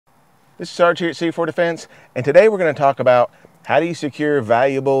This is Sarge here at C4 Defense, and today we're going to talk about how do you secure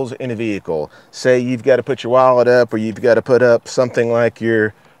valuables in a vehicle. Say you've got to put your wallet up, or you've got to put up something like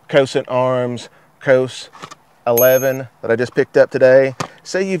your Cosent Arms Cos 11 that I just picked up today.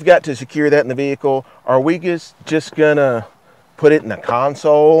 Say you've got to secure that in the vehicle. Are we just going to put it in the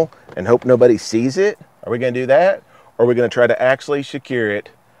console and hope nobody sees it? Are we going to do that? Or are we going to try to actually secure it?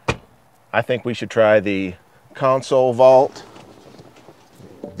 I think we should try the console vault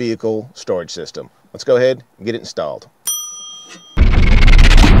vehicle storage system. Let's go ahead and get it installed.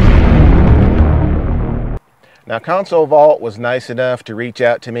 Now, Console Vault was nice enough to reach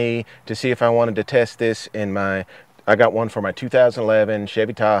out to me to see if I wanted to test this in I got one for my 2011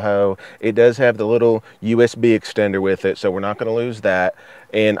 Chevy Tahoe. It does have the little USB extender with it, so we're not going to lose that.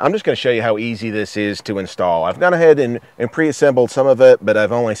 And I'm just going to show you how easy this is to install. I've gone ahead and pre-assembled some of it, but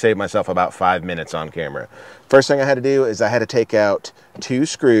I've only saved myself about 5 minutes on camera. First thing I had to do is I had to take out 2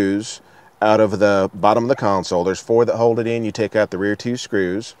 screws out of the bottom of the console. There's 4 that hold it in. You take out the rear 2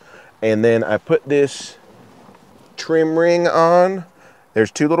 screws. And then I put this trim ring on.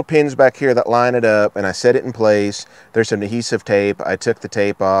 There's 2 little pins back here that line it up, and I set it in place. There's some adhesive tape. I took the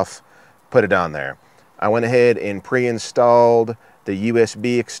tape off, put it on there. I went ahead and pre-installed the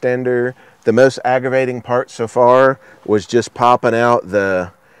USB extender. The most aggravating part so far was just popping out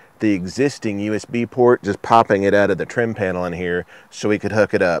the existing USB port, just popping it out of the trim panel in here so we could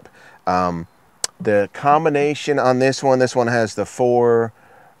hook it up. The combination on this one has the 4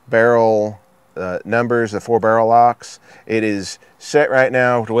 barrel numbers, the 4 barrel locks. It is set right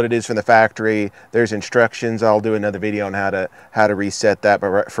now to what it is from the factory. There's instructions. I'll do another video on how to reset that,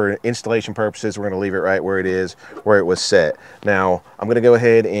 but for installation purposes, we're going to leave it right where it is, where it was set. Now, I'm going to go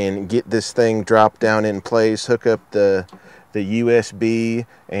ahead and get this thing dropped down in place, hook up the USB,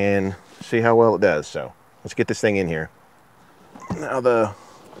 and see how well it does. So let's get this thing in here. Now, the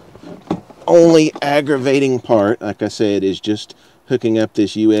only aggravating part, like I said, is just hooking up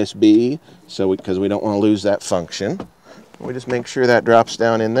this USB, because we don't want to lose that function. We just make sure that drops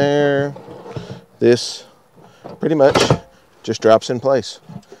down in there. This pretty much just drops in place.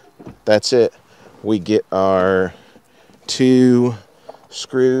 That's it. We get our 2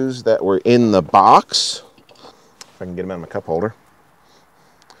 screws that were in the box. If I can get them out of my cup holder.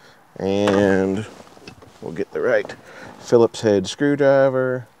 And we'll get the right Phillips head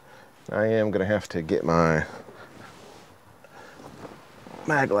screwdriver. I am going to have to get my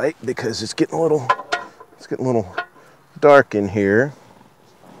mag light because it's getting a little dark in here.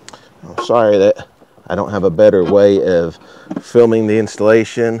 I'm sorry that I don't have a better way of filming the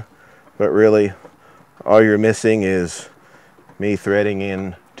installation, but really all you're missing is me threading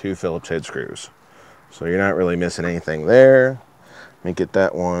in 2 Phillips head screws. So you're not really missing anything there. Let me get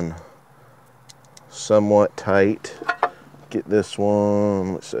that one somewhat tight. Get this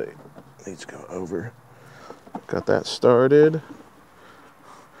one, let's see, needs to go over. Got that started.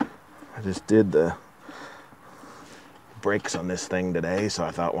 I just did the brakes on this thing today, so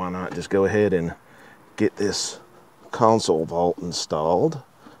I thought, why not just go ahead and get this console vault installed,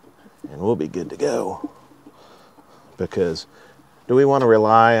 and we'll be good to go. Because do we want to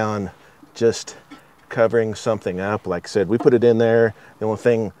rely on just covering something up? Like I said, we put it in there. The only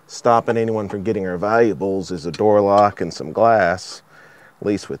thing stopping anyone from getting our valuables is a door lock and some glass. At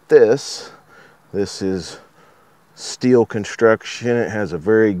least with this is steel construction. It has a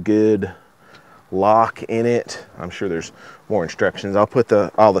very good lock in it. I'm sure there's more instructions. I'll put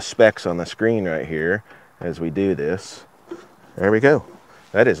all the specs on the screen right here as we do this. There we go.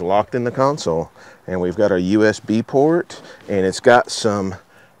 That is locked in the console. And we've got our USB port, and it's got some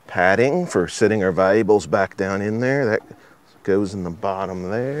padding for sitting our valuables back down in there. That goes in the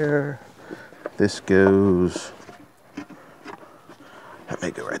bottom there. This goes, that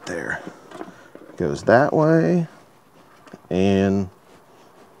may go right there. Goes that way. And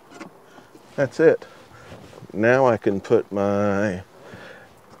that's it. Now I can put my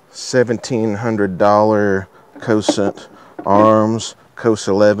 $1,700 Cosent Arms Cos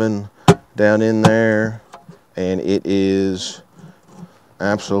 11 down in there, and it is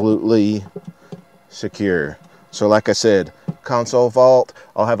absolutely secure. So like I said, console vault,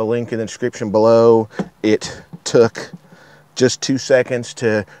 I'll have a link in the description below. It took just 2 seconds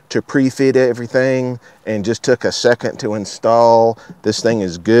to pre-fit everything, and just took a second to install. This thing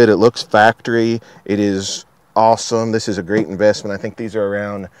is good. It looks factory. It is awesome. This is a great investment. I think these are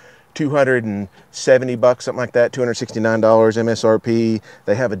around $270, something like that, $269 MSRP.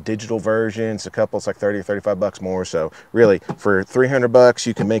 They have a digital version. It's it's like 30 or 35 bucks more. So really, for 300 bucks,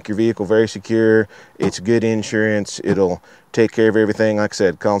 you can make your vehicle very secure. It's good insurance. It'll take care of everything. Like I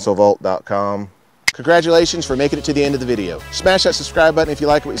said, consolevault.com. Congratulations for making it to the end of the video. Smash that subscribe button if you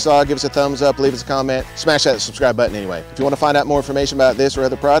like what you saw. Give us a thumbs up, leave us a comment. Smash that subscribe button anyway. If you want to find out more information about this or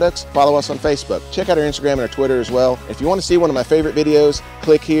other products, follow us on Facebook. Check out our Instagram and our Twitter as well. If you want to see one of my favorite videos,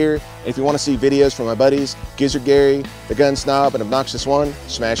 click here. And if you want to see videos from my buddies, Gizzard Gary, the Gun Snob, and Obnoxious One,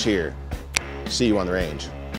 smash here. See you on the range.